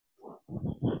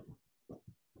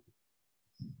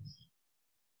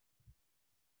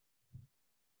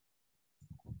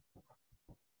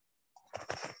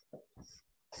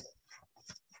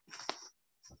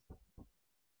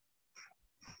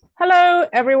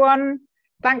everyone.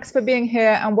 Thanks for being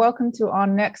here and welcome to our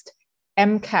next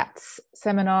MCATS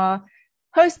seminar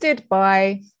hosted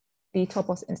by the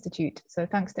Topos Institute. So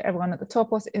thanks to everyone at the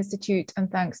Topos Institute and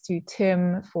thanks to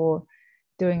Tim for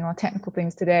doing our technical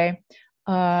things today.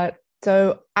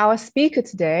 So our speaker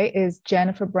today is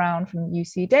Jennifer Brown from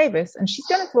UC Davis, and she's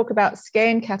going to talk about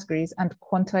Skein categories and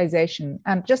quantization.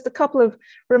 And just a couple of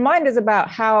reminders about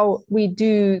how we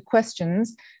do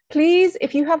questions. Please,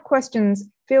 if you have questions,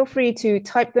 feel free to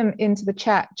type them into the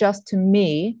chat just to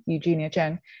me, Eugenia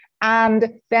Chen,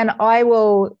 and then I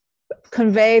will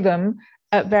convey them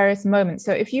at various moments.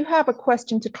 So if you have a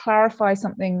question to clarify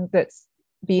something that's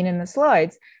been in the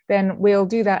slides, then we'll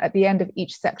do that at the end of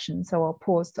each section. So I'll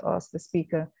pause to ask the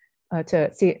speaker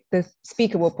the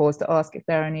speaker will pause to ask if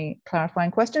there are any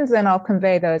clarifying questions, then I'll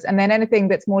convey those. And then anything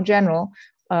that's more general,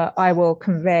 I will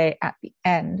convey at the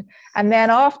end. And then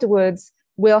afterwards,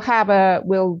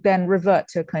 we'll then revert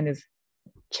to kind of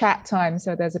chat time.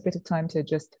 So there's a bit of time to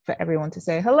just for everyone to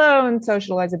say hello and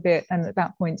socialize a bit. And at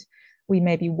that point, we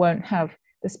maybe won't have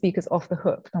the speakers off the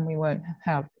hook and we won't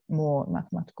have more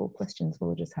mathematical questions.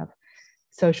 We'll just have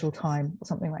social time or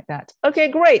something like that. Okay,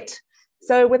 great.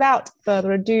 So without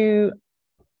further ado,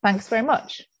 thanks very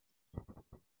much.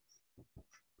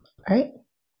 All right.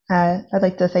 I'd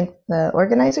like to thank the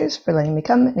organizers for letting me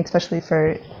come, and especially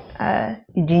for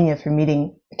Eugenia for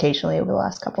meeting occasionally over the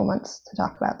last couple months to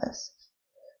talk about this.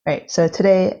 All right, so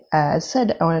today, as I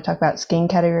said, I want to talk about Skein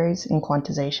categories and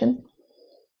quantization.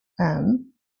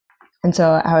 And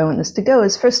so how I want this to go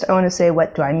is first I want to say,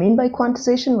 what do I mean by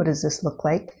quantization? What does this look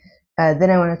like? Then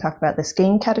I want to talk about the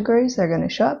Skein categories that are going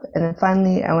to show up. And then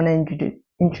finally, I want to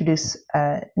introduce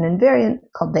an invariant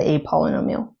called the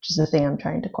A-polynomial, which is the thing I'm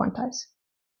trying to quantize.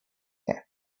 Okay.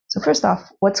 So first off,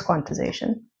 what's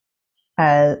quantization?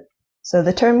 So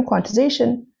the term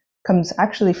quantization comes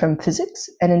actually from physics.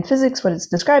 And in physics, what it's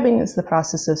describing is the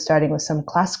process of starting with some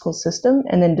classical system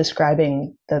and then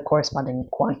describing the corresponding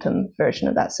quantum version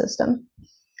of that system.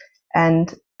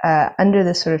 And under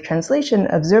this sort of translation,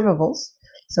 observables,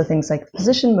 so things like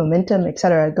position, momentum,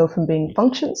 etc., go from being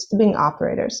functions to being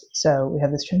operators. So we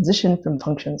have this transition from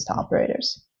functions to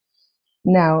operators.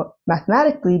 Now,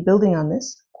 mathematically, building on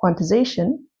this,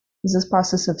 quantization is this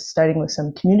process of starting with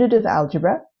some commutative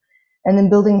algebra and then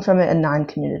building from it a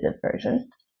non-commutative version.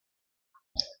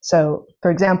 So,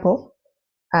 for example,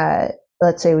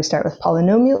 let's say we start with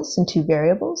polynomials and two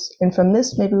variables, and from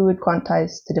this, maybe we would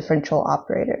quantize the differential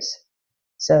operators.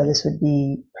 So this would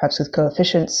be perhaps with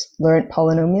coefficients, Laurent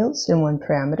polynomials in one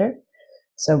parameter.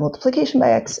 So multiplication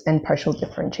by x and partial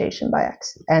differentiation by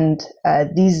x. And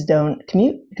these don't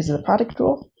commute because of the product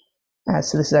rule.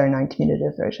 So this is our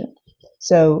non-commutative version.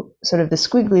 So sort of the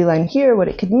squiggly line here, what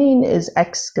it could mean is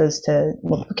x goes to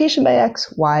multiplication by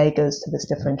x, y goes to this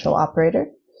differential operator.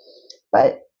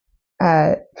 But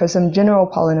for some general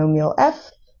polynomial f,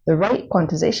 the right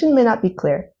quantization may not be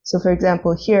clear. So for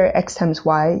example, here, x times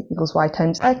y equals y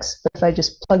times x, but if I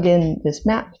just plug in this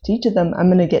map to each of them, I'm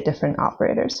going to get different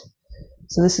operators.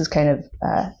 So this is kind of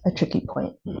a tricky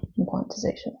point in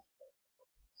quantization.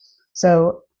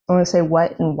 So I want to say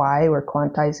what and why we're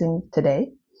quantizing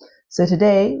today. So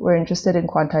today, we're interested in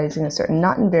quantizing a certain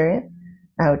not invariant,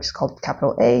 which is called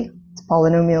capital A. It's a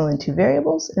polynomial in two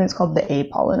variables, and it's called the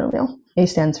A-polynomial. A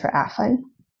stands for affine.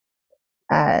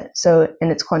 So in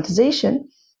its quantization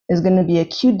is going to be a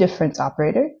Q difference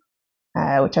operator,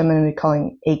 which I'm going to be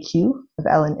calling AQ of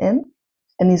L and M.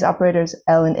 And these operators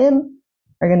L and M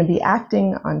are going to be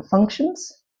acting on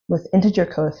functions with integer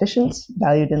coefficients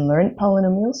valued in Laurent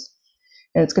polynomials.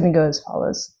 And it's going to go as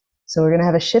follows. So we're going to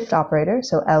have a shift operator.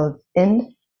 So L of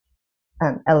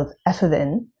f of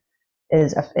n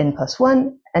is fn plus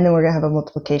 1. And then we're going to have a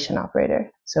multiplication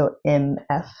operator. So mf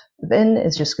of n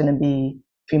is just going to be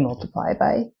pre-multiplied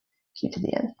by q to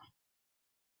the n.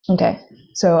 Okay,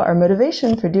 so our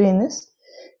motivation for doing this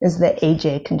is the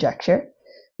AJ conjecture,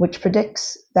 which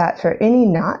predicts that for any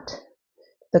knot,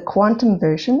 the quantum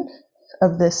version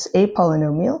of this A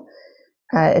polynomial,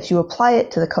 if you apply it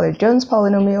to the colored Jones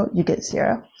polynomial, you get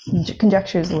 0.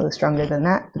 Conjecture is a little stronger than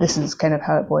that, but this is kind of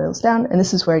how it boils down, and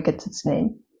this is where it gets its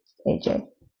name, AJ.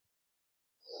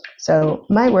 So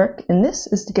my work in this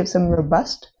is to give some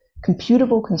robust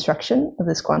computable construction of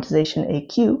this quantization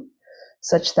AQ,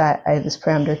 such that I have this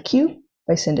parameter Q. If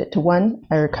I send it to 1,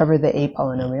 I recover the A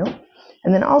polynomial.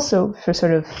 And then also, for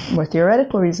sort of more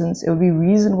theoretical reasons, it would be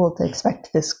reasonable to expect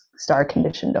this star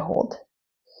condition to hold.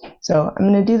 So I'm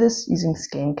going to do this using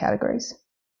Skein categories.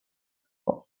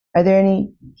 Cool. Are there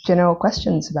any general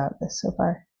questions about this so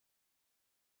far?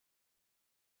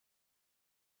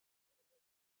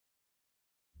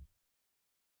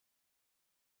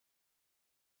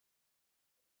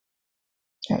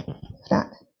 All right, if not,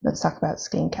 let's talk about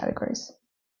Skein categories.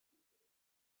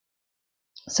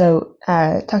 So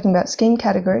talking about Skein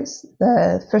categories,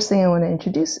 the first thing I want to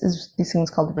introduce is these things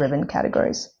called ribbon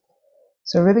categories.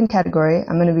 So a ribbon category,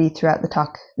 I'm going to be throughout the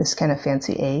talk, this kind of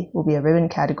fancy A will be a ribbon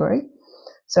category.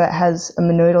 So it has a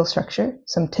monoidal structure,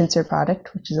 some tensor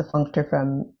product, which is a functor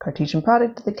from Cartesian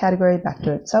product of the category back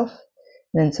to itself,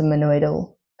 and then some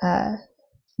monoidal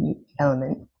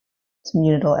element, some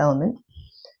unital element.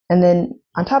 And then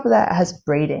on top of that, it has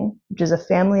braiding, which is a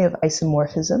family of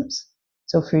isomorphisms.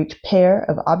 So for each pair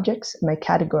of objects in my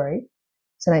category,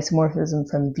 it's an isomorphism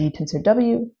from V tensor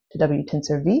W to W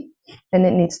tensor V, and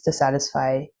it needs to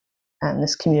satisfy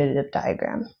this commutative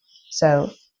diagram.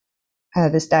 So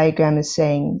this diagram is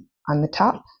saying on the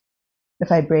top,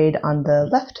 if I braid on the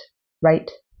left,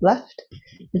 right, left,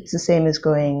 it's the same as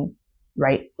going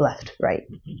right, left, right.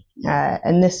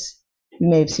 And this, you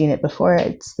may have seen it before,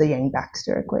 it's the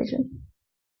Yang-Baxter equation.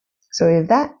 So we have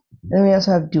that, and then we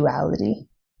also have duality.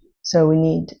 So we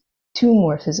need two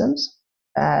morphisms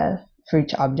for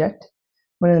each object.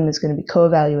 One of them is going to be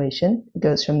co-evaluation. It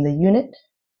goes from the unit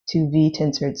to V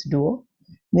tensor its dual.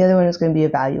 And the other one is going to be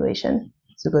evaluation.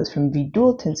 So it goes from V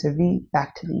dual tensor V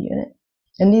back to the unit.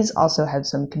 And these also have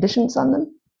some conditions on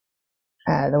them.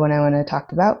 The one I want to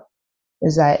talk about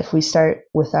is that if we start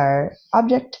with our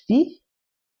object V,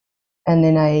 and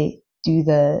then I do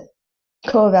the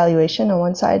co-evaluation on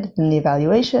one side, then the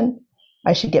evaluation,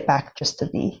 I should get back just to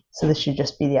V. So this should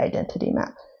just be the identity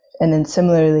map. And then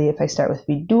similarly, if I start with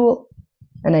V dual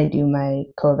and I do my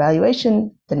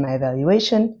co-evaluation, then my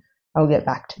evaluation, I'll get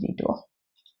back to V dual.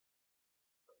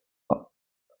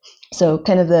 So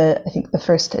kind of I think the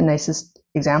first and nicest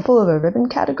example of a ribbon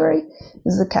category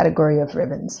is the category of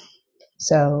ribbons.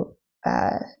 So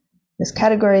this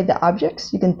category, the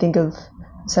objects, you can think of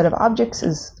a set of objects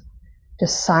as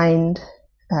just signed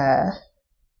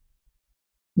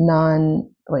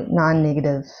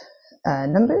non-negative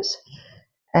numbers.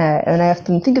 And I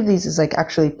often think of these as like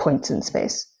actually points in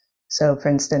space. So for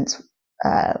instance,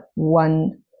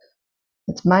 one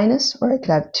that's minus, or I could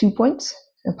have 2 points,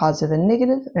 a positive and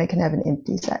negative, and I can have an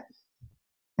empty set.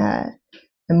 And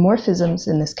morphisms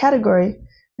in this category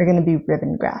are going to be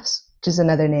ribbon graphs, which is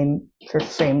another name for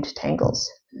framed tangles.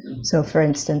 So for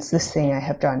instance, this thing I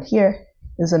have drawn here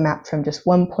is a map from just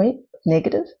 1 point,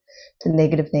 negative, to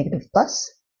negative, negative, plus.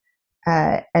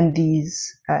 And these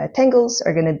tangles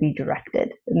are going to be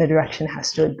directed, and the direction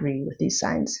has to agree with these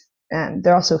signs. And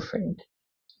they're also framed.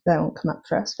 That won't come up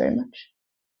for us very much.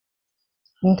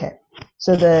 Okay,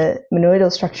 so the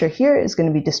monoidal structure here is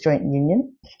going to be disjoint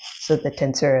union. So the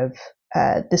tensor of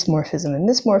this morphism and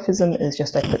this morphism is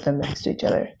just I put them next to each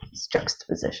other. It's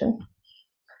juxtaposition.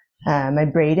 My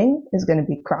braiding is going to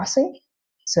be crossing.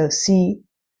 So C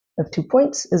of 2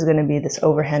 points is going to be this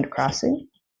overhand crossing.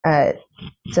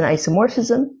 It's an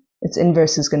isomorphism. Its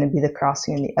inverse is going to be the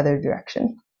crossing in the other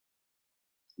direction.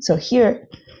 So here,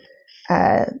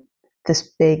 this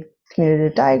big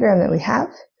commutative diagram that we have,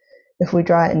 if we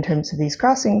draw it in terms of these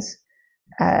crossings,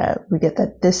 we get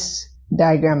that this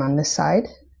diagram on this side,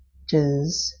 which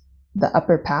is the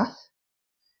upper path,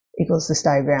 equals this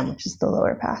diagram, which is the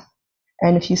lower path.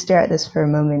 And if you stare at this for a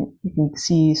moment, you can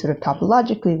see sort of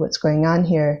topologically what's going on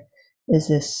here is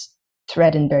this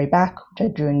thread in very back, which I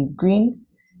drew in green,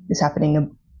 is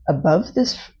happening above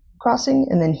this crossing,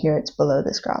 and then here it's below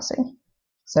this crossing.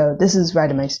 So this is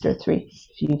Reidemeister 3,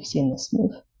 if you've seen this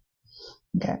move.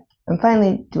 Okay, and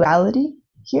finally, duality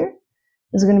here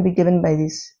is going to be given by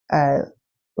these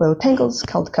little tangles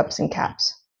called cups and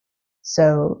caps.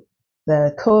 So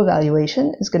the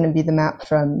co-evaluation is going to be the map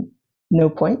from no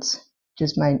points, which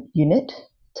is my unit,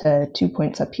 to 2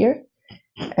 points up here.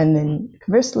 And then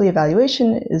conversely,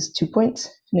 evaluation is 2 points,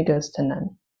 and it goes to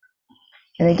none.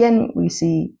 And again, we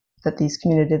see that these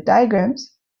commutative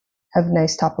diagrams have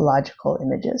nice topological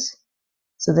images.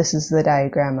 So this is the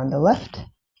diagram on the left,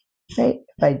 right?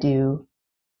 If I do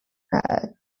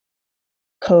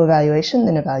co-evaluation,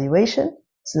 then evaluation,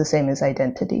 it's the same as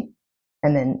identity.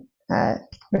 And then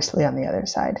conversely on the other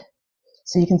side.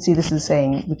 So you can see this is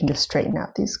saying we can just straighten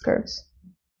out these curves.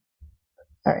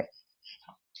 All right.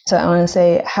 So I want to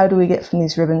say, how do we get from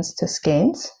these ribbons to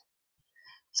skeins?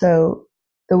 So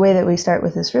the way that we start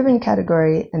with this ribbon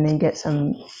category and then get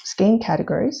some skein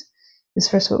categories is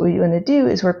first what we want to do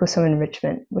is work with some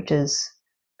enrichment, which is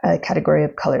a category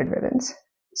of colored ribbons.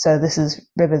 So this is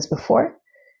ribbons before.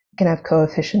 You can have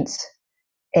coefficients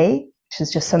A, which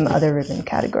is just some other ribbon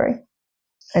category.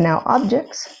 And now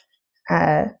objects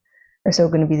are so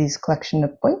going to be these collection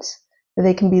of points, but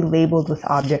they can be labeled with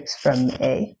objects from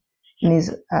A. And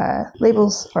these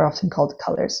labels are often called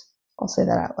colors. I'll say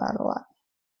that out loud a lot.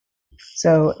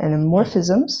 So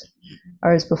anamorphisms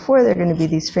are as before, they're going to be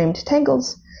these framed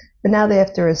tangles, but now they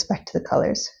have to respect the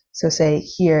colors. So say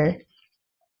here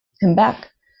and back,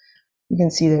 you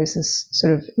can see there's this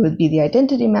sort of, it would be the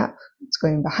identity map. It's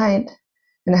going behind,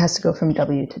 and it has to go from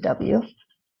W to W.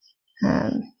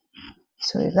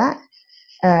 So we have that.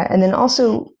 And then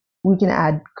also we can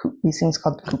add these things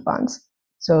called coupons.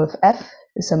 So if F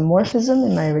is a morphism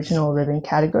in my original ribbon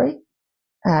category,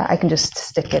 I can just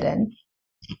stick it in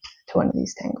to one of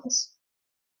these tangles.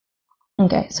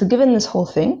 Okay, so given this whole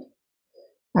thing,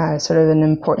 sort of an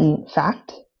important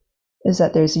fact is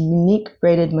that there's a unique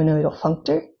braided monoidal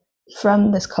functor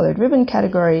from this colored ribbon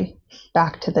category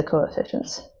back to the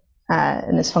coefficients.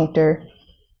 And this functor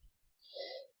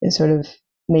is sort of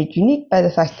made unique by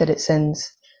the fact that it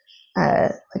sends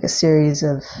like a series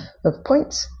of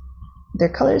points, their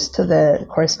colors, to the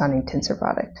corresponding tensor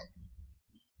product.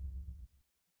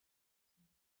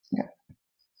 Yeah.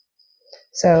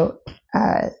 So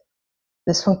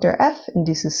this functor F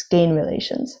induces Skein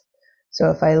relations. So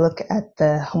if I look at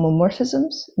the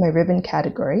homomorphisms, my ribbon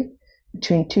category,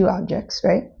 between two objects,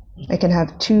 right? I can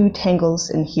have two tangles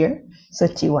in here. So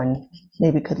T1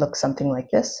 maybe could look something like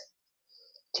this.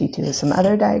 T2 is some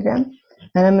other diagram.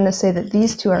 And I'm going to say that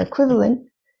these two are equivalent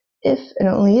if and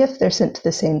only if they're sent to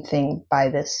the same thing by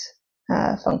this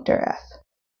functor F.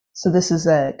 So this is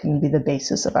going to be the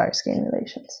basis of our Skein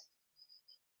relations.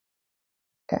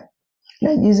 Okay.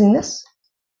 Now using this,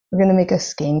 we're going to make a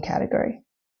Skein category.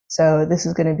 So this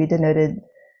is going to be denoted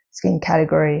Skein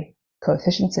category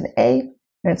coefficients in A,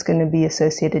 and it's going to be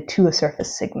associated to a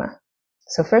surface sigma.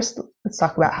 So first, let's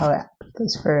talk about how it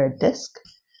goes for a disk,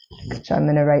 which I'm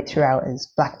going to write throughout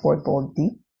as blackboard bold D.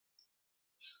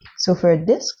 So for a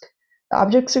disk, the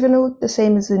objects are going to look the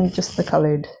same as in just the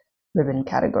colored ribbon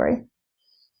category.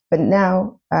 But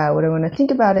now, what I want to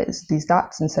think about it is these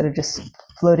dots, instead of just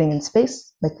floating in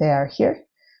space like they are here,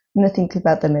 I'm going to think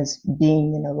about them as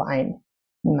being in a line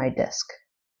in my disk,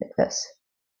 like this.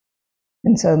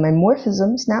 And so my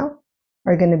morphisms now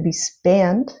are going to be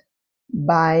spanned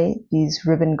by these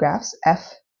ribbon graphs,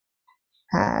 F,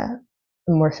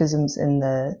 morphisms in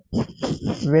the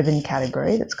ribbon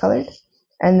category that's colored.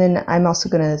 And then I'm also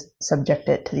going to subject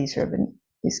it to these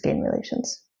Skein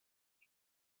relations.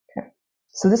 Okay.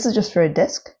 So this is just for a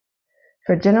disk.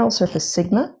 For general surface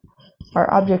sigma,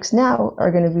 our objects now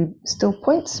are going to be still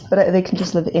points, but they can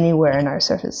just live anywhere in our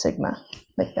surface sigma,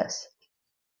 like this.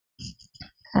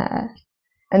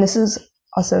 And this is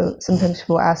also, sometimes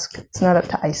people ask, it's not up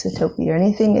to isotopy or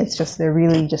anything, it's just they're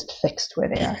really just fixed where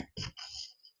they are.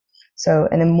 So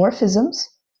anamorphisms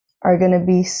are going to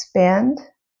be spanned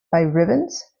by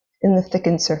ribbons in the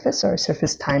thickened surface, or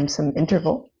surface times some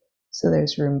interval. So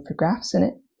there's room for graphs in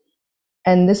it.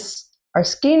 And our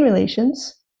Skein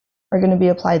relations are going to be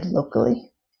applied locally.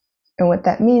 And what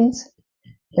that means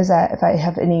is that if I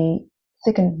have any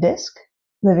thickened disk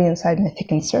living inside my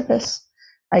thickened surface,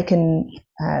 I can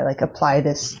like apply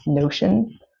this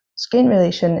notion, Skein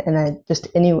relation, and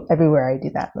everywhere I do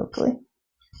that locally.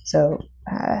 So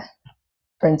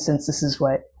for instance, this is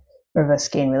what a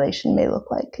Skein relation may look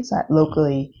like, is that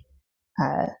locally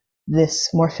this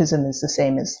morphism is the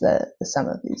same as the sum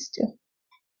of these two.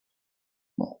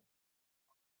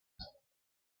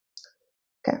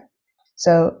 Okay,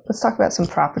 so let's talk about some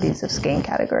properties of Skein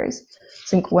categories. I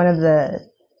think one of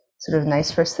the sort of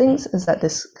nice first things is that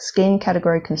this Skein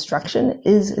category construction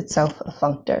is itself a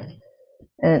functor.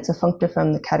 And it's a functor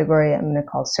from the category I'm going to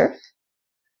call surf,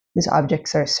 whose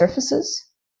objects are surfaces,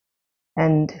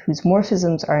 and whose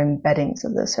morphisms are embeddings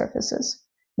of those surfaces.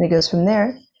 And it goes from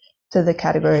there to the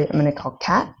category I'm going to call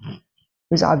cat,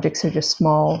 whose objects are just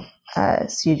small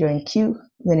C join Q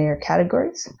linear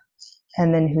categories,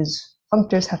 and then whose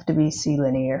functors have to be C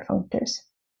linear functors.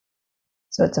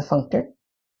 So it's a functor.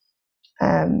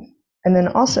 And then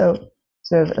also,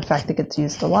 sort of a fact that gets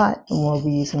used a lot, and we'll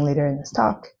be using later in this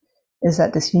talk, is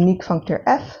that this unique functor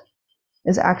F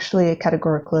is actually a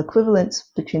categorical equivalence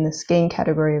between the Skein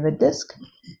category of a disk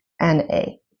and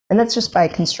A. And that's just by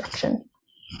construction,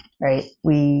 right?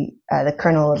 The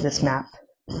kernel of this map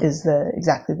is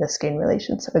exactly the Skein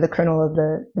relations, or the kernel of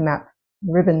the map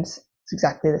ribbons is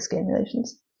exactly the Skein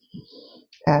relations.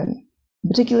 In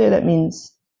particular, that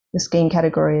means the Skein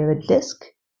category of a disk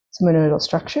is a monoidal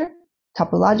structure.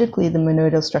 Topologically, the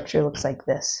monoidal structure looks like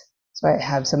this. So I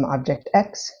have some object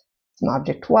X, some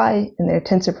object Y, and their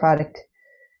tensor product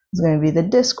is going to be the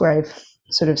disk where I've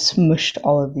sort of smushed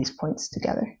all of these points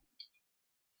together.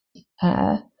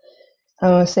 I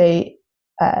want to say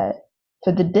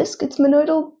for the disk, it's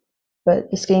monoidal, but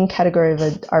the Skein category of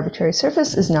an arbitrary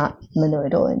surface is not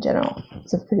monoidal in general.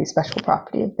 It's a pretty special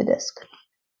property of the disk.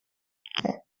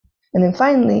 Okay. And then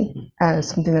finally,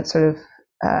 something that's sort of,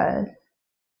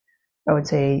 I would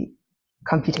say,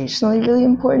 computationally really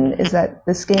important is that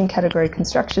the Skein category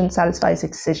construction satisfies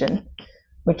excision,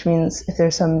 which means if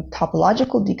there's some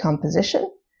topological decomposition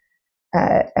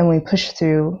and we push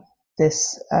through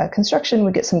this construction,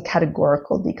 we get some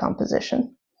categorical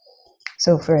decomposition.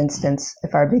 So for instance,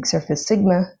 if our big surface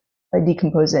sigma, if I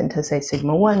decompose it into, say,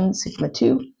 sigma 1, sigma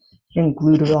 2, and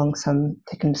glued along some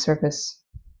thickened surface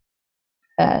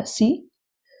C,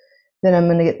 then I'm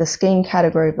going to get the Skein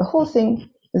category of the whole thing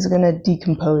is going to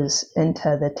decompose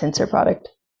into the tensor product.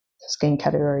 Skein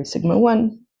category sigma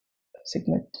 1,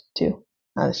 sigma 2.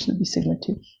 This should be sigma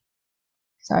 2.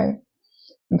 Sorry.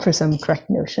 And for some correct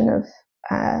notion of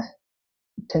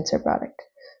tensor product.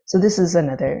 So this is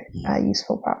another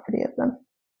useful property of them.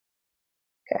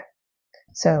 Okay.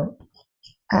 So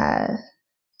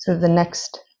sort of the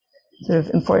next sort of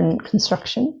important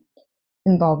construction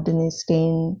involved in these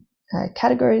Skein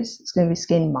categories is going to be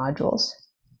Skein modules.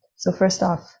 So first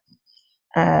off,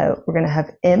 we're going to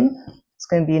have M. It's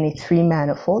going to be any 3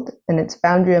 manifold, and its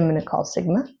boundary I'm going to call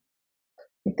sigma,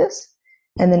 like this.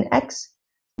 And then X,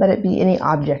 let it be any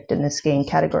object in the Skein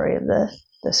category of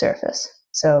the surface.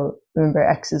 So remember,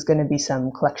 X is going to be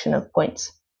some collection of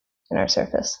points in our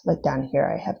surface, like down here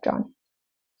I have drawn.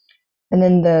 And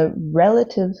then the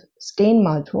relative Skein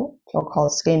module, which I'll call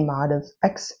Skein mod of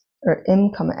X, or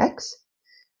M comma X,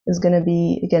 is going to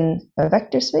be, again, a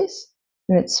vector space.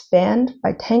 And it's spanned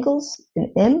by tangles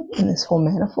in M in this whole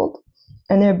manifold.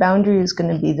 And their boundary is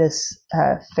going to be this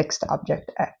fixed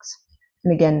object X.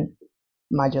 And again,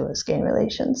 modulo Skein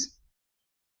relations.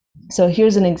 So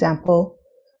here's an example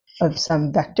of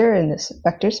some vector in this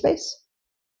vector space.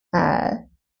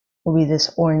 Will be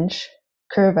this orange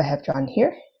curve I have drawn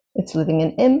here. It's living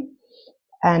in M,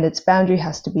 and its boundary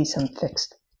has to be some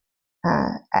fixed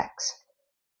X.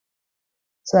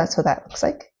 So that's what that looks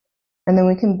like. And then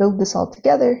we can build this all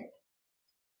together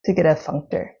to get a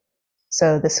functor.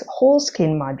 So this whole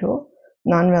Skein module,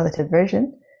 non-relative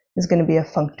version, is going to be a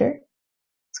functor.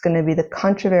 It's going to be the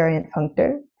contravariant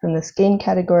functor from the Skein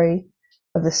category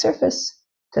of the surface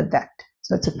to vect.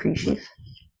 So it's a presheaf.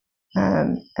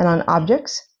 And on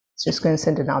objects, it's just going to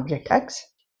send an object X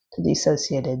to the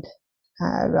associated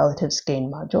relative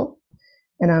Skein module.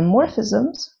 And on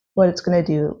morphisms, what it's going to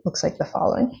do looks like the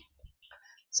following.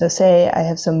 So say I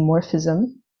have some morphism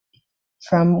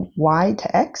from Y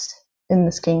to X in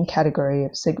the Skein category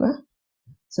of sigma.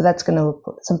 So that's going to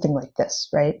look something like this,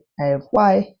 right? I have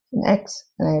Y and X,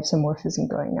 and I have some morphism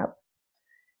going up.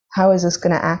 How is this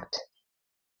going to act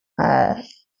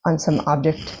on some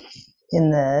object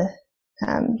in the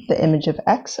image of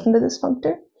X under this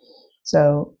functor?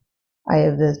 So I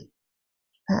have the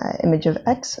image of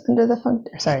X under the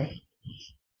functor, sorry,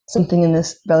 something in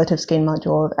this relative Skein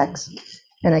module of X,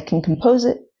 and I can compose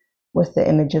it with the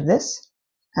image of this,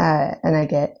 and I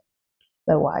get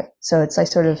the Y. So it's like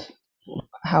sort of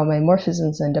how my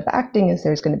morphisms end up acting is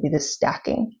there's going to be this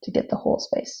stacking to get the whole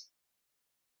space.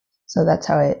 So that's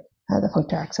how the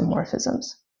functor acts on morphisms.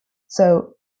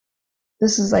 So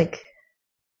this is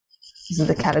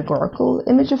the categorical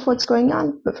image of what's going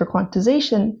on, but for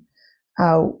quantization,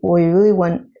 what we really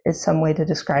want is some way to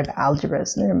describe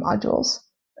algebras and their modules,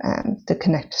 and to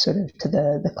connect sort of to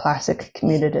the classic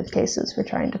commutative cases we're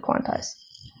trying to quantize.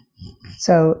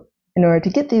 So in order to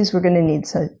get these, we're going to need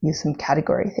to use some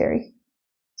category theory.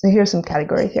 So here's some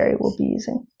category theory we'll be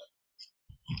using.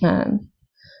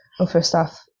 Well, first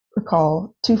off,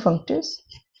 recall 2 functors.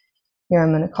 Here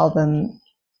I'm going to call them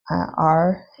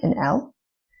R and L.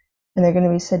 And they're going to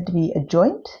be said to be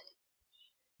adjoint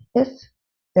if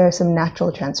there are some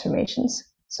natural transformations.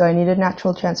 So I need a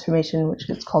natural transformation which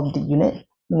is called the unit.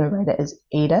 I'm going to write it as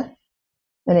eta.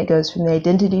 And it goes from the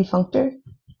identity functor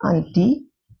on D,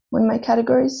 one of my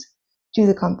categories, to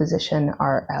the composition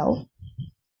RL.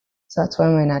 So that's one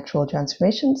of my natural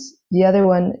transformations. The other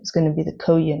one is going to be the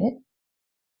co-unit.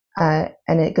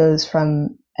 And it goes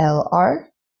from LR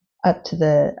up to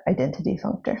the identity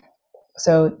functor.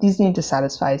 So these need to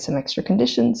satisfy some extra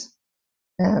conditions,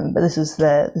 but this is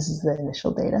the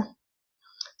initial data.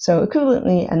 So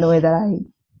equivalently, and the way that I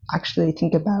actually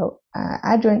think about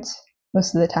adjoints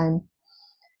most of the time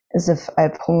is if I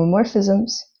have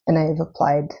homomorphisms and I have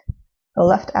applied the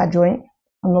left adjoint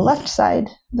on the left side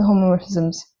of the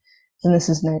homomorphisms, then this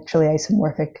is naturally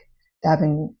isomorphic to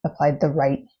having applied the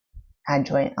right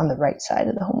adjoint on the right side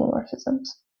of the homomorphisms.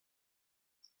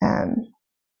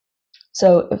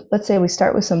 So let's say we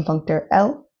start with some functor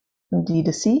L from D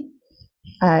to C.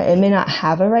 It may not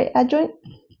have a right adjoint,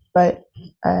 but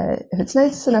if it's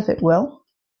nice enough, it will.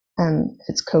 If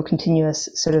it's co-continuous,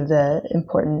 sort of the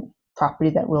important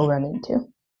property that we'll run into.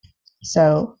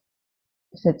 So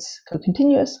if it's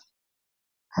co-continuous,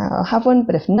 I'll have one,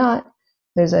 but if not,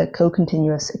 there's a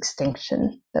co-continuous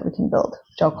extension that we can build,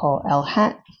 which I'll call L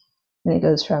hat, and it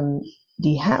goes from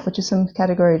D hat, which is some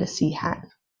category, to C hat.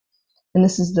 And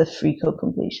this is the free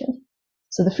co-completion.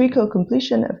 So the free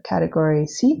co-completion of category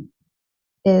C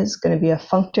is going to be a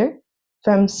functor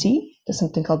from C to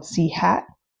something called C hat,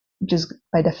 which is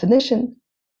by definition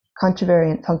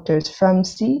contravariant functors from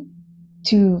C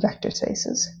to vector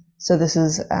spaces. So this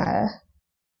is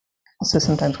also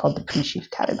sometimes called the pre-sheaf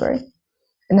category.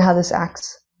 And how this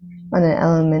acts on an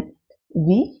element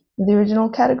V, the original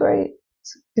category,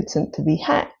 gets into V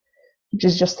hat, which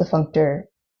is just the functor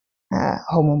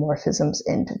homomorphisms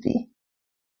into V.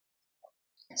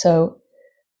 So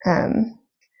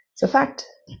it's a fact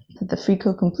that the free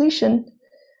co-completion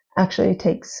actually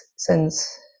sends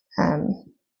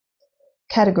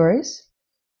categories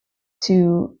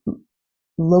to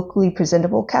locally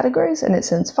presentable categories, and it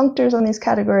sends functors on these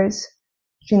categories,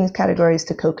 between these categories,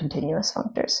 to co-continuous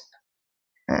functors.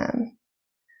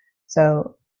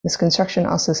 So this construction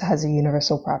also has a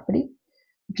universal property,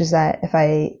 which is that if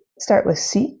I start with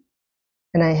C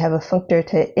and I have a functor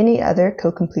to any other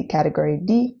co-complete category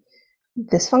D,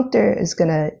 this functor is going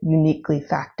to uniquely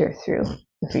factor through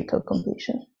the free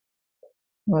co-completion.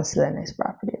 This is a nice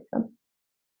property of them.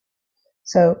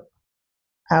 So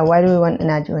why do we want an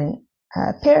adjoint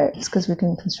pair? It's because we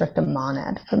can construct a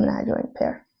monad from an adjoint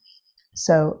pair.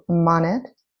 So a monad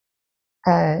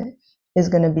is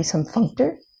going to be some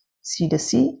functor, C to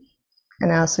C,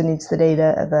 and it also needs the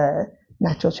data of a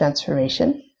natural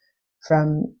transformation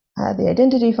from the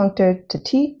identity functor to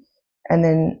T, and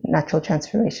then natural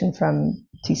transformation from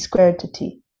T squared to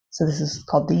T. So this is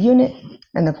called the unit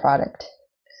and the product,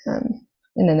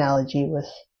 in analogy with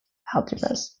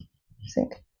algebras, I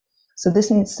think. So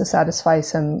this needs to satisfy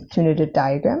some commutative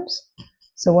diagrams.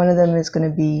 So one of them is going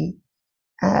to be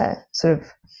sort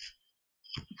of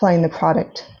applying the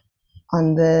product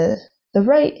on the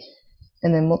right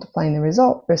and then multiplying the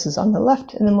result, versus on the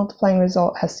left and then multiplying the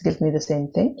result has to give me the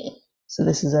same thing. So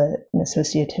this is an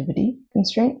associativity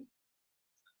constraint.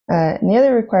 And the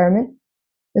other requirement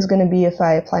is going to be if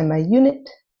I apply my unit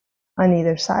on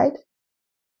either side,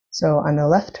 so on the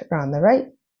left or on the right,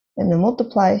 and then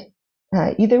multiply,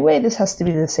 either way this has to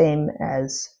be the same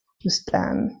as just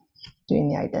doing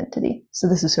the identity. So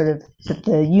this is sort of that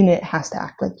the unit has to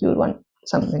act like you would want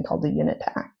something called the unit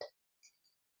to act.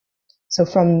 So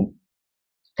from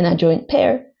an adjoint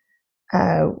pair,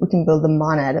 we can build a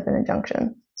monad of an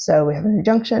adjunction. So we have an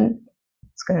adjunction,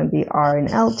 it's going to be R and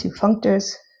L, two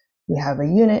functors. We have a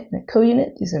unit and a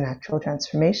co-unit, these are natural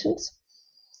transformations.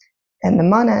 And the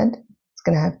monad is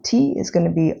going to have T is going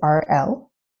to be RL,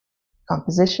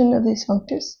 composition of these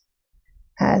functors.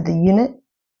 The unit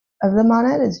of the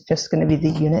monad is just going to be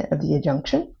the unit of the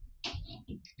adjunction.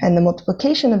 And the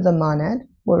multiplication of the monad,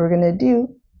 what we're going to do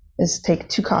is take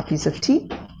two copies of T,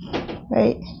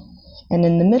 right? And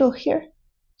in the middle here,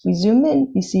 if we zoom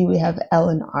in, you see we have L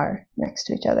and R next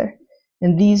to each other.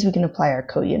 And these we can apply our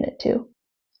co-unit to.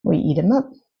 We eat them up,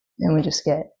 and we just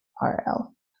get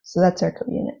RL. So that's our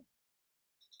co-unit.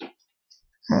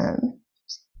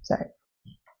 Sorry.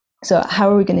 So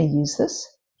how are we going to use this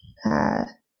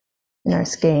in our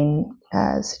Skein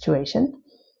situation?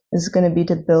 This is going to be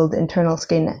to build internal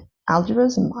Skein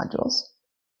algebras and modules.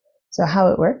 So how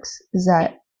it works is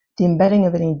that the embedding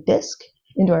of any disk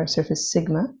into our surface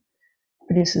sigma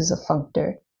produces a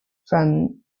functor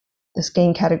from the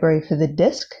Skein category for the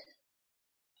disk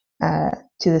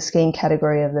to the Skein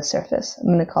category of the surface.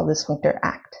 I'm going to call this functor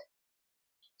act.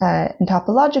 And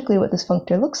topologically, what this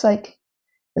functor looks like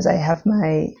is I have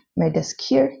my disk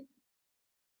here,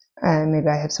 and maybe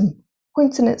I have some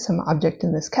points in it, some object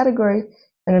in this category,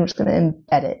 and I'm just going to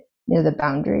embed it near the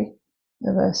boundary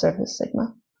of a surface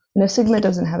sigma. And if sigma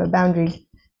doesn't have a boundary,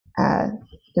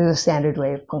 there's a standard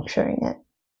way of puncturing it,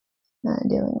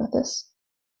 dealing with this.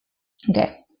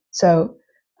 Okay, so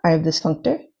I have this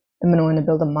functor. I'm going to want to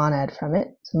build a monad from it.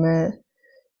 So I'm going to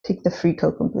take the free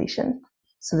co-completion.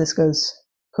 So this goes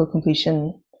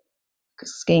co-completion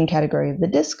Skein category of the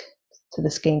disk to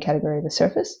the Skein category of the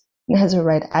surface. And it has a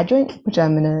right adjoint, which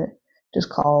I'm going to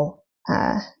just call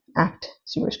act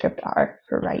superscript R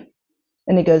for right.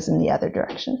 And it goes in the other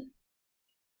direction.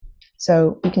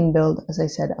 So we can build, as I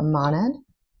said, a monad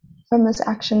from this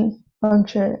action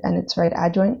functor and its right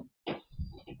adjoint.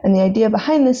 And the idea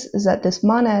behind this is that this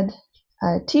monad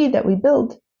T that we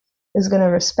build is going to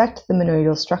respect the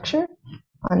monoidal structure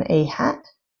on A hat,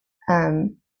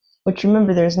 which,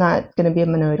 remember, there's not going to be a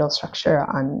monoidal structure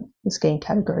on the Skein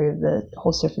category of the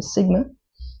whole surface sigma,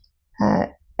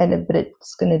 but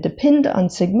it's going to depend on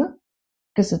sigma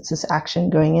because it's this action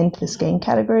going into the Skein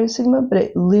category of sigma, but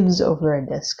it lives over a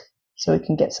disk, so we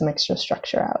can get some extra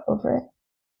structure out over it.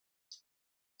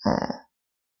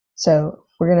 So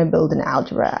we're going to build an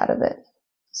algebra out of it.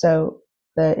 So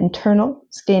the internal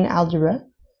Skein algebra,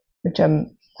 which I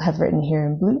have written here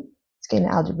in blue, Skein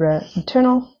algebra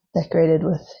internal, decorated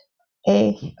with A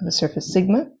of a surface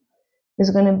sigma,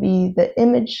 is going to be the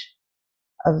image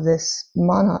of this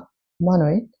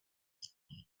monoid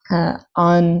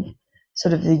on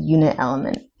sort of the unit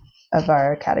element of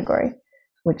our category,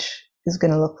 which is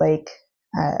going to look like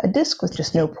a disk with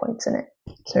just no points in it,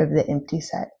 sort of the empty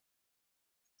set.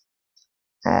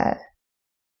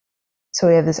 So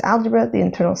we have this algebra, the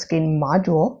internal Skein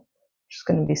module, which is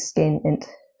going to be Skein int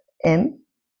m,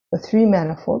 the 3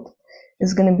 manifold,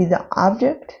 is going to be the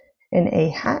object in A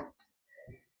hat,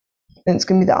 and it's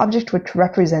going to be the object which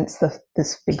represents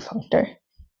this big functor.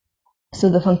 So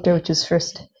the functor which is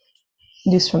first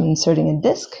induced from inserting a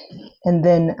disk, and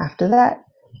then after that,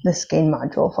 the Skein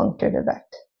module functor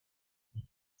vect.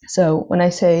 So when I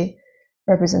say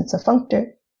represents a functor,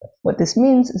 what this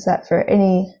means is that for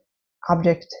any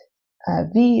object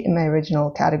V in my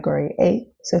original category A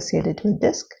associated to a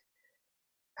disk,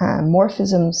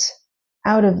 morphisms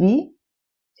out of V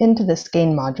into the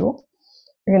Skein module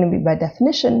are going to be by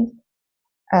definition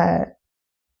the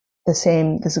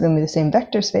same. This is going to be the same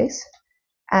vector space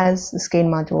as the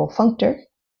Skein module functor.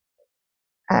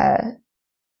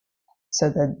 So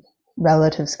the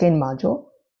relative Skein module,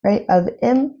 right, of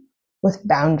M with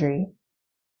boundary,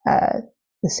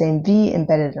 the same V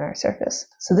embedded in our surface.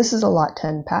 So this is a lot to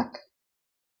unpack.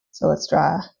 So let's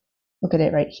look at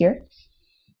it right here.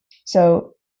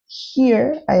 So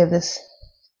here I have this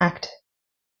act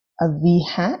of V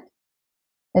hat,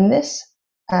 and this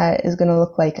is going to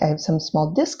look like I have some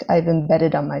small disk I've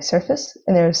embedded on my surface,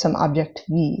 and there is some object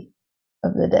V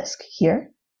of the disk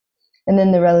here. And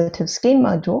then the relative Skein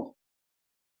module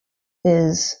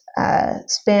is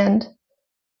spanned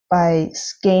by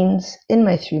skeins in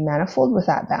my 3 manifold with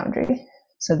that boundary.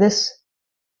 So this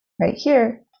right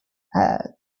here,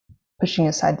 pushing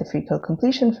aside the free code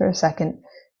completion for a second,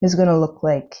 is going to look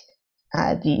like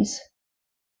these,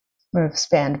 sort of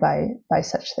spanned by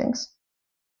such things.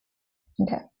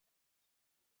 Okay.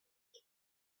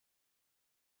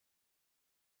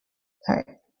 All right.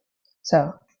 So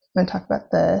I'm going to talk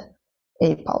about the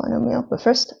A-polynomial, but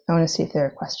first I want to see if there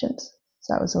are questions.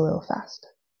 So that was a little fast.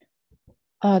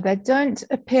 There don't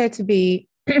appear to be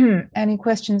any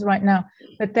questions right now,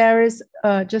 but there is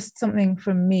just something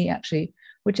from me actually,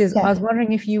 which is I was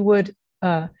wondering if you would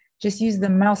just use the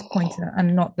mouse pointer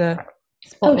and not the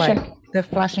spotlight. Oh, sure. The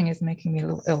flashing is making me a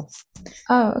little ill.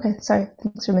 Oh, okay. Sorry.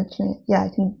 Thanks for mentioning it. Yeah, I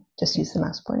can just use the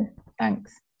mouse pointer.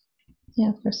 Thanks. Yeah,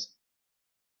 of course.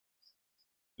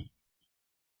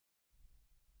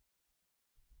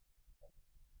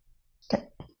 Okay.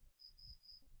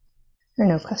 There are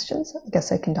no questions. I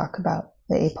guess I can talk about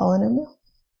the A-polynomial. All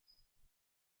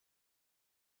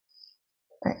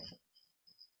right.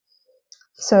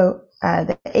 So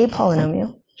the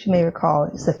A-polynomial, which you may recall,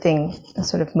 is the thing that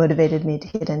sort of motivated me to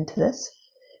get into this.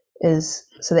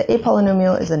 So the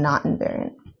A-polynomial is a not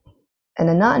invariant. And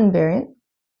a not invariant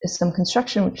is some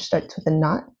construction which starts with a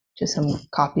not, which is some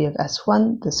copy of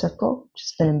S1, the circle, which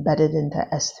has been embedded into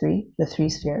S3, the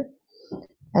 3-sphere.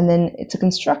 And then it's a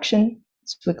construction,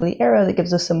 squiggly arrow, that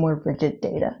gives us some more rigid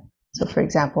data. So for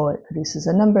example, it produces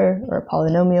a number or a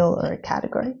polynomial or a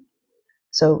category.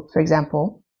 So for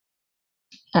example,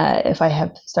 if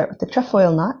I start with the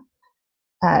trefoil knot,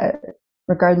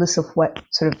 regardless of what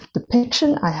sort of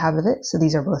depiction I have of it, so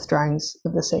these are both drawings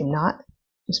of the same knot,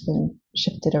 just been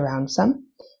shifted around some.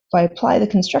 If I apply the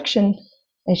construction,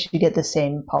 I should get the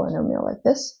same polynomial like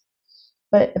this.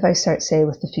 But if I start, say,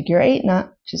 with the figure 8 knot,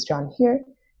 which is drawn here,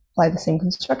 apply the same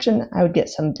construction, I would get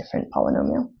some different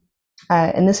polynomial.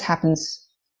 And this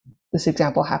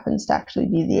example happens to actually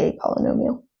be the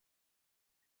A-polynomial.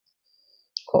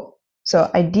 Cool. So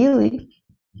ideally,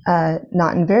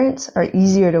 knot invariants are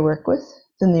easier to work with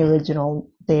than the original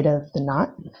data of the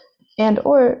knot,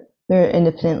 or they're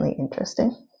independently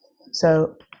interesting.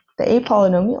 So the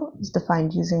A-polynomial is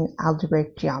defined using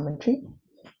algebraic geometry.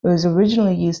 It was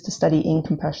originally used to study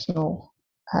incompressional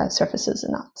surfaces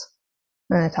and knots.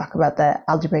 I'm going to talk about the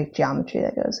algebraic geometry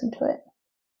that goes into it.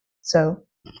 So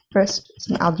first,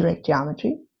 some algebraic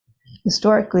geometry.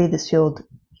 Historically, this field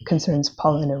concerns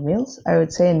polynomials, I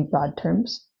would say in broad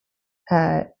terms.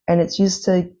 And it's used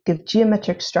to give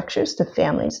geometric structures to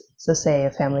families. So say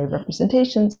a family of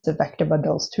representations, the vector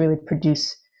bundles, to really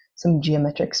produce some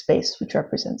geometric space which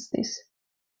represents these.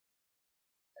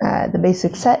 The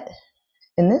basic set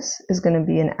in this is going to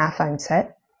be an affine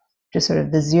set just sort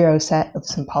of the zero set of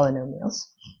some polynomials.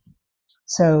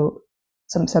 So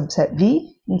some subset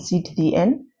V in C to the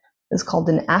n is called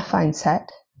an affine set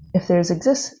if there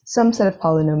exists some set of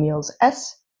polynomials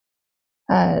S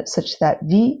such that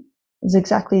V is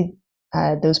exactly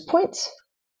those points,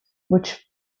 which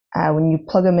when you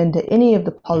plug them into any of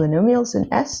the polynomials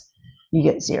in S, you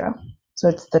get 0. So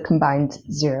it's the combined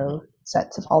 0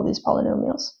 sets of all these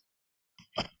polynomials.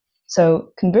 So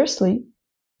conversely,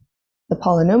 the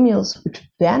polynomials which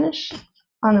vanish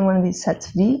on one of these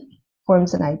sets V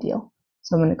forms an ideal.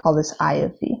 So I'm going to call this I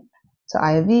of V. So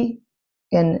I of V,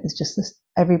 again, is just this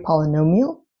every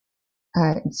polynomial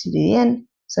in C to the n,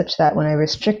 such that when I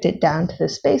restrict it down to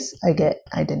this space, I get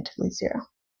identically 0.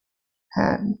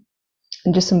 And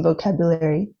just some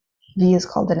vocabulary, V is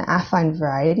called an affine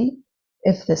variety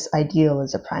if this ideal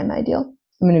is a prime ideal.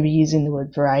 I'm going to be using the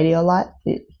word variety a lot,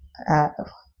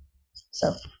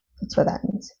 so that's what that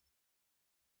means.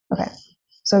 Okay,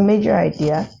 so a major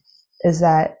idea is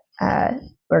that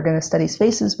we're going to study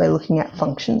spaces by looking at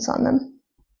functions on them.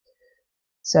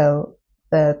 So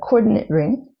the coordinate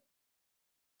ring,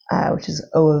 which is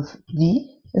O of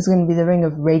V, is going to be the ring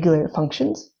of regular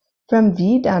functions from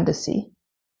V down to C.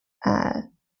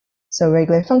 So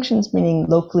regular functions, meaning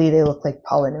locally they look like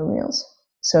polynomials.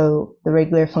 So the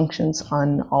regular functions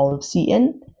on all of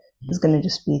Cn is going to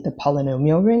just be the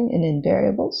polynomial ring and in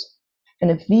variables.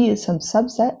 And if V is some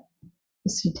subset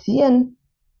of C to the n,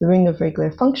 the ring of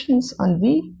regular functions on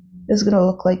V is going to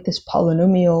look like this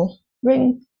polynomial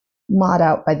ring mod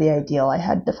out by the ideal I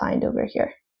had defined over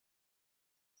here.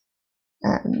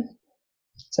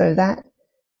 So that,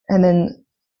 and then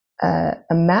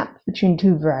a map between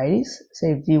two varieties,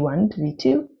 say V1 to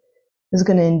V2, is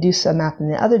going to induce a map in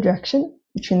the other direction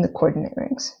between the coordinate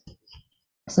rings,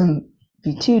 so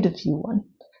V2 to V1.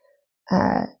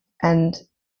 And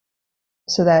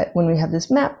so that when we have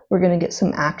this map, we're going to get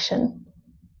some action,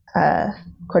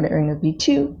 coordinate ring of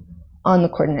V2 on the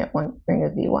coordinate ring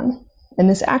of V1. And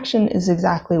this action is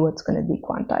exactly what's going to be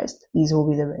quantized. These will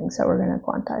be the rings that we're going to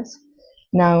quantize.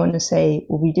 Now I want to say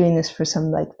we'll be doing this for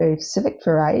some like very specific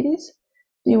varieties,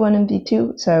 V1 and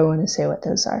V2, so I want to say what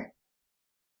those are.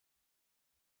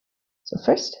 So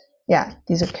first, yeah,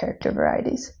 these are character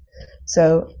varieties.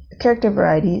 So a character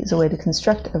variety is a way to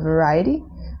construct a variety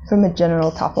from a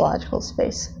general topological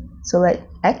space. So let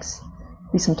X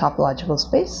be some topological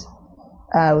space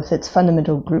with its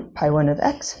fundamental group pi1 of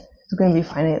X. It's going to be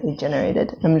finitely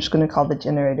generated. I'm just going to call the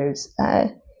generators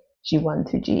G1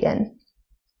 through Gn.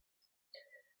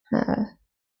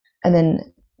 And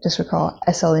then just recall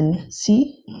SL in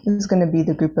C is going to be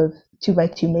the group of 2 by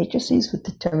 2 matrices with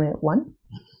determinant 1.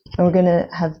 And we're going to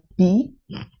have B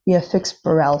be a fixed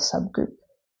Borel subgroup.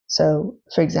 So,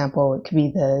 for example, it could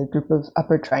be the group of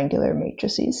upper triangular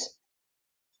matrices.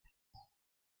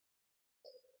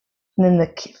 And then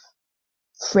the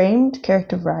framed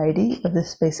character variety of the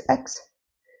space X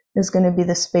is going to be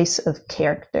the space of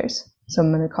characters. So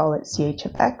I'm going to call it CH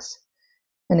of X.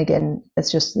 And again,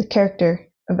 it's just the character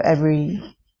of every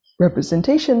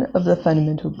representation of the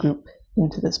fundamental group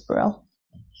into this Borel.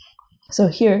 So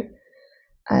here,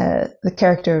 the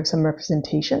character of some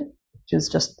representation, which is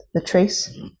just the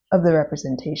trace of the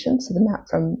representation. So the map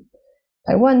from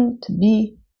pi1 to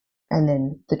B, and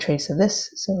then the trace of this.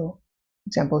 So, for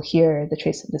example, here, the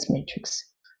trace of this matrix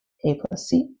A plus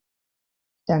C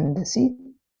down into C.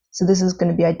 So this is going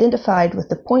to be identified with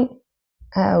the point,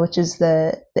 which is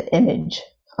the image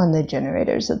on the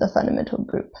generators of the fundamental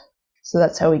group. So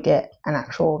that's how we get an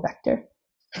actual vector,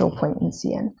 actual point in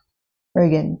Cn. Or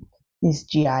again, these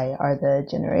Gi are the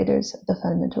generators of the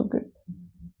fundamental group.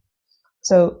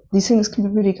 So these things can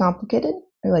be pretty complicated,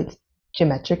 or like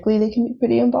geometrically they can be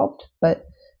pretty involved, but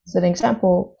as an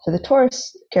example, for the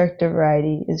torus, character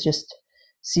variety is just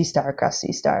C star cross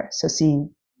C star, so C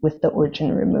with the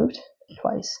origin removed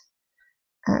twice.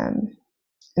 And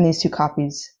these two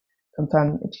copies come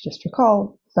from, if you just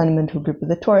recall, fundamental group of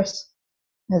the torus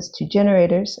has 2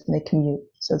 generators and they commute,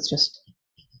 so it's just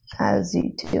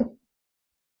Z2.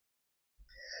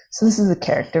 So this is the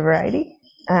character variety.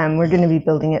 We're going to be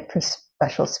building it for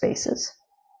special spaces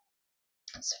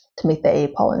to make the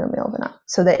A-polynomial of a knot.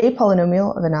 So the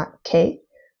A-polynomial of a knot K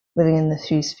living in the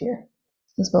 3 sphere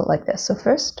is built like this. So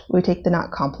first we take the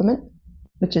knot complement,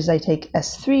 which is I take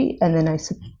S3 and then I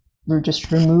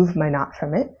just remove my knot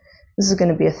from it. This is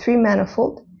going to be a 3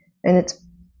 manifold and it's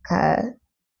going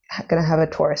to have a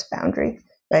torus boundary,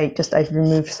 right? Just I've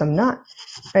removed some knot,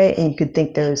 right? And you could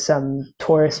think there was some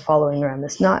torus following around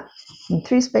this knot in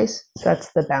 3 space, so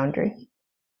that's the boundary.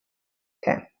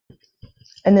 Okay.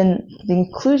 And then the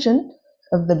inclusion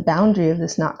of the boundary of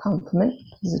this knot complement,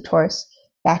 is a torus,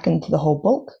 back into the whole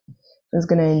bulk, is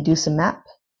going to induce a map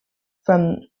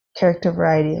from character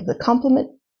variety of the complement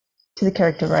to the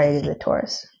character variety of the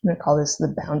torus. I'm going to call this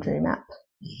the boundary map.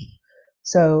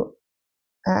 So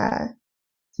to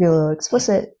be a little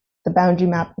explicit, the boundary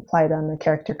map applied on the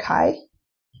character chi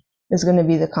is going to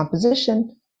be the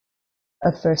composition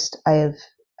of first I have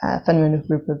a fundamental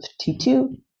group of 2,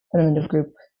 2, fundamental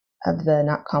group of the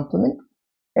not complement,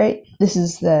 right? This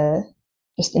is the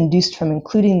just induced from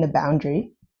including the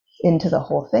boundary into the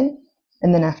whole thing.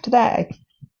 And then after that,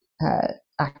 I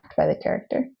act by the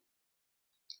character.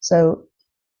 So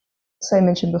I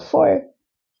mentioned before,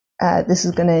 this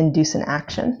is going to induce an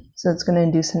action. So it's going to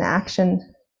induce an action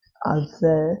of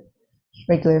the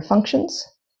regular functions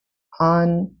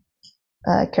on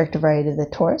character variety of the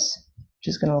torus, which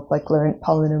is going to look like Laurent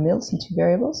polynomials in 2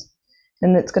 variables.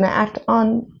 And it's going to act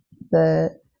on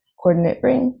the coordinate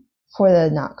ring for the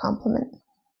not complement,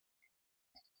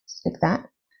 like that.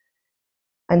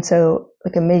 And so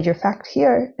like a major fact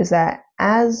here is that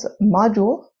as a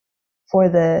module for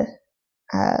the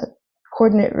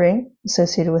coordinate ring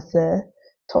associated with the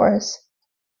torus,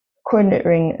 coordinate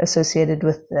ring associated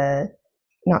with the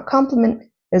not complement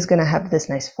is going to have this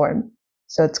nice form.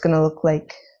 So it's going to look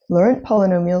like Laurent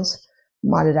polynomials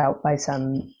modded out by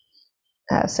some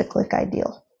cyclic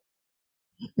ideal.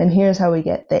 And here's how we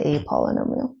get the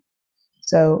A-polynomial.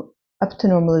 So up to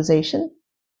normalization,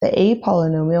 the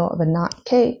A-polynomial of a not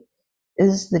K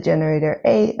is the generator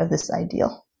A of this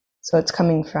ideal. So it's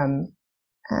coming from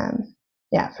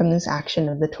this action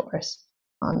of the torus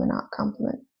on the not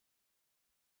complement.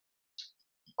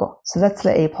 Cool. So that's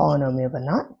the A-polynomial of a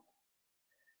not.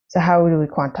 So how do we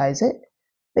quantize it?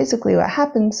 Basically what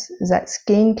happens is that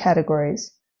Skein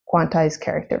categories quantize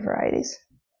character varieties.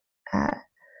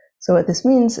 So what this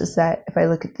means is that if I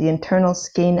look at the internal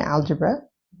Skein algebra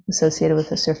associated with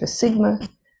the surface sigma,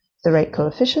 the right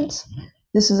coefficients,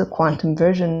 this is a quantum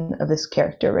version of this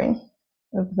character ring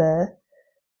of the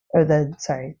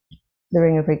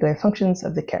ring of regular functions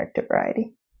of the character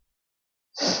variety.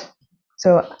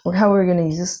 So how we're going to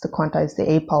use this to quantize the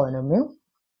A-polynomial.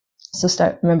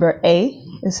 So remember A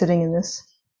is sitting in this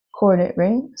coordinate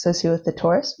ring associated with the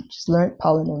torus, which is Laurent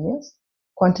polynomials.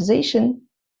 Quantization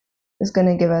is going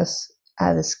to give us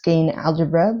the Skein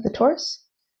algebra of the torus,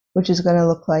 which is going to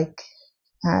look like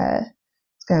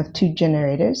it's going to have 2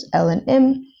 generators, L and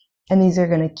M, and these are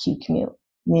going to Q commute,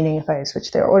 meaning if I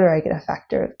switch their order, I get a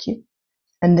factor of Q.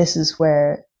 And this is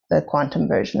where the quantum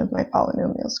version of my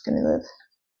polynomial is going to live.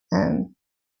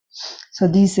 So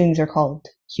these things are called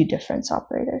Q difference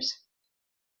operators.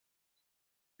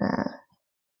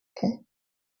 Okay.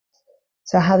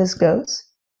 So how this goes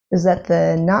is that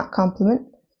the not complement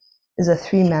is a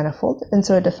 3 manifold, and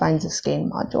so it defines a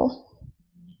Skein module.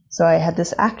 So I had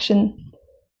this action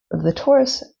of the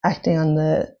torus acting on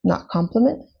the not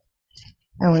complement,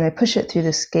 and when I push it through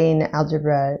the Skein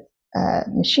algebra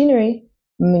machinery,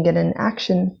 I'm going to get an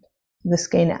action of the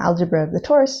Skein algebra of the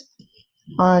torus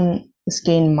on the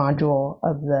Skein module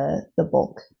of the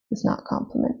bulk, this not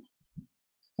complement.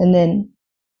 And then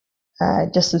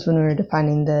just as when we were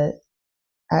defining the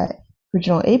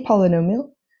original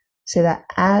A-polynomial, say that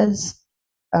as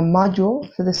a module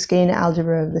for the Skein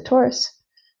algebra of the torus,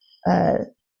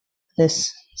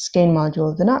 this Skein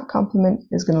module of the not complement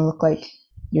is going to look like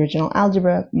the original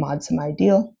algebra mod some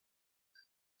ideal,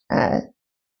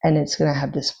 and it's going to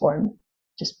have this form,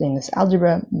 just being this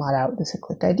algebra mod out the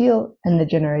cyclic ideal, and the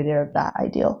generator of that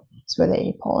ideal is where the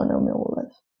A-polynomial will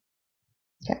live.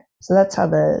 Okay, so that's how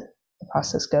the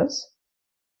process goes.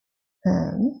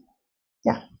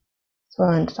 Yeah, that's what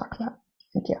I wanted to talk about.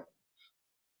 Thank you.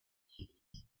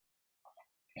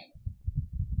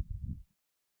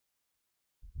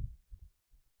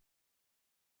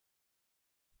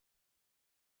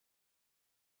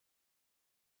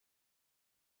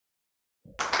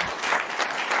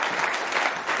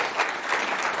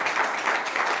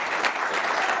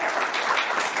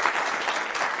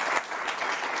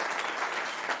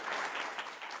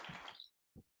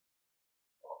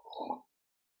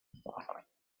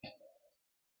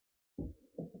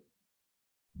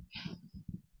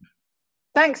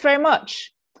 Thanks very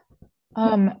much.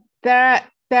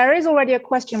 There is already a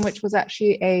question which was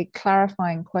actually a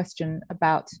clarifying question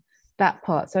about that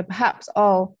part. So perhaps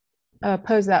I'll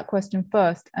pose that question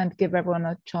first and give everyone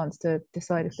a chance to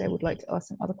decide if they would like to ask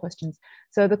some other questions.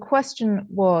 So the question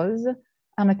was,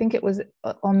 and I think it was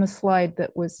on the slide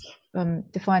that was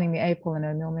defining the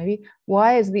A-polynomial maybe,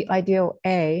 why is the ideal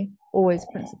A always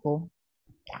principal?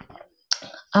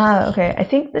 Okay, I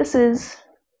think this is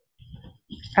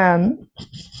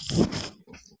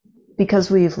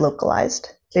because we've localized.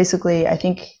 Basically, I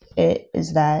think it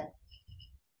is that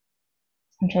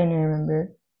I'm trying to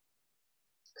remember.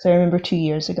 So I remember 2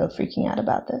 years ago freaking out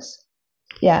about this.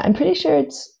 Yeah, I'm pretty sure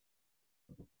it's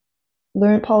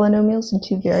learned polynomials in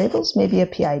 2 variables, maybe a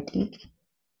PID.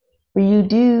 But you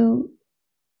do,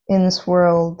 in this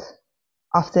world,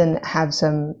 often have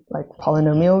some like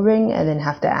polynomial ring and then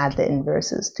have to add the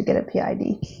inverses to get a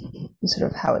PID. Is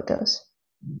sort of how it goes.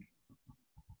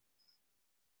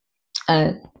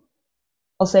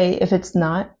 I'll say if it's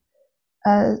not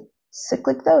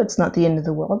cyclic though, it's not the end of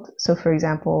the world. So for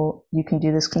example, you can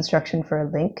do this construction for a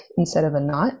link instead of a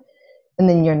not, and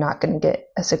then you're not going to get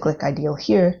a cyclic ideal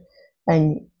here.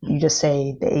 And you just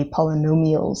say the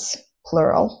A-polynomials,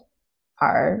 plural,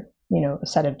 are, a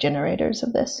set of generators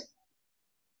of this.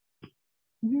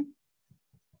 Mm-hmm.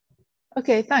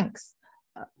 Okay, thanks.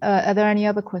 Are there any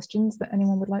other questions that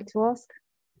anyone would like to ask?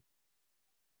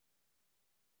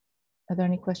 Are there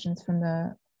any questions from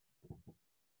the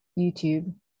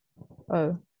YouTube?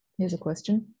 Oh, here's a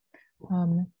question.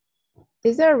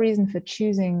 Is there a reason for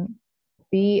choosing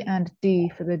B and D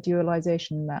for the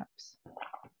dualization maps?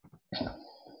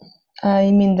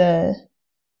 I'm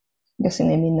guessing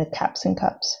they mean the caps and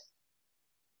cups.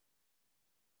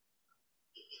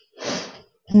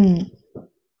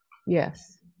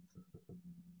 Yes.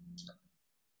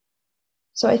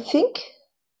 So I think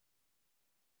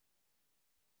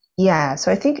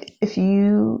if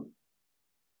you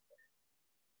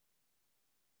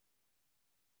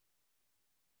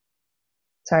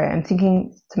sorry, I'm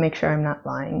thinking to make sure I'm not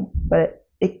lying, but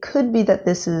it could be that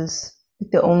this is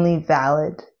the only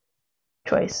valid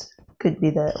choice. Could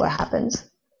be what happens.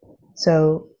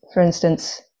 So, for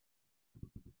instance,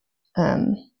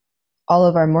 all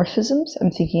of our morphisms,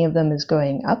 I'm thinking of them as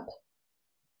going up,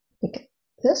 like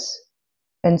this.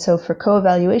 And so for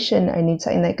co-evaluation, I need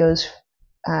something that goes,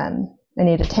 I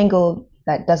need a tangle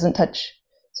that doesn't touch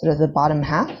sort of the bottom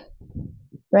half,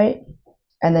 right?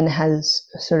 And then has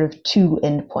sort of 2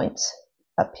 endpoints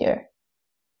up here.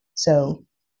 So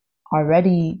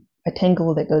already a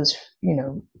tangle that goes,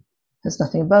 has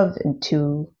nothing above and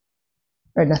 2,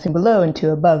 or nothing below and 2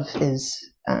 above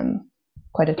is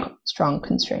quite a strong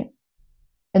constraint.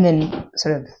 And then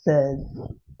sort of the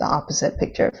opposite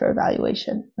picture for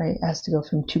evaluation, right? It has to go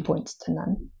from 2 points to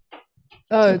none.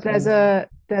 Oh, so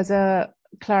there's a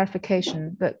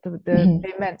clarification that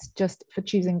they meant just for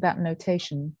choosing that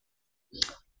notation.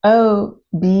 Oh,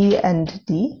 B and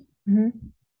D?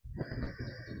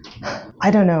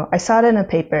 I don't know. I saw it in a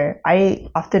paper. I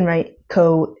often write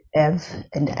co-ev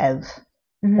and ev,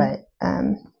 but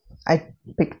I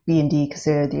picked B and D because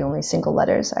they're the only single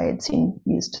letters I had seen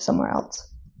used somewhere else.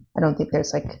 I don't think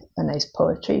there's like a nice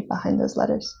poetry behind those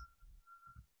letters.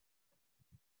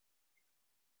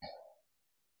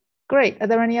 Great. Are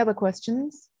there any other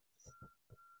questions?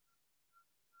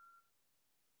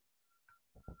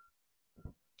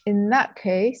 In that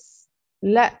case,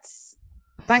 let's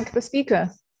thank the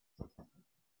speaker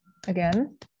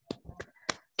again.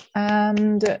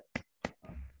 And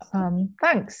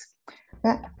thanks.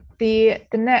 Yeah. The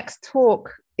next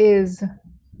talk is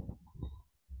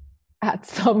at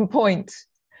some point.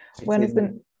 When is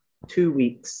the 2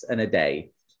 weeks and a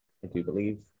day, I do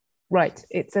believe. Right.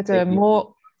 It's at a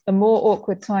more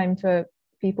awkward time for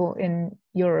people in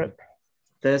Europe.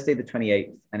 Thursday the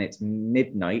 28th, and it's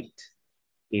midnight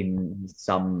in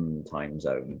some time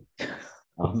zone.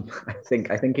 I think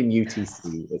in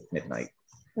UTC it's midnight.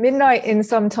 Midnight in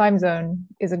some time zone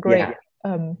is a great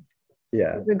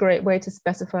it's a great way to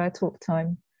specify a talk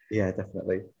time. Yeah,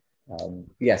 definitely.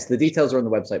 Yes, the details are on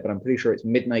the website, but I'm pretty sure it's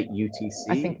midnight UTC.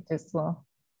 I think it is as well.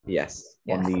 Yes,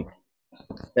 on the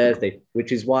Thursday,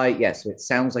 which is why, yes, it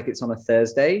sounds like it's on a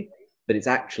Thursday, but it's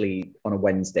actually on a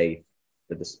Wednesday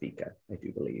for the speaker, I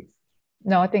do believe.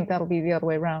 No, I think that'll be the other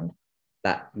way around.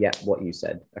 What you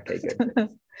said. Okay, good.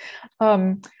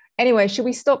 Anyway, should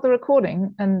we stop the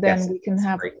recording and then yes, we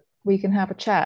can have a chat?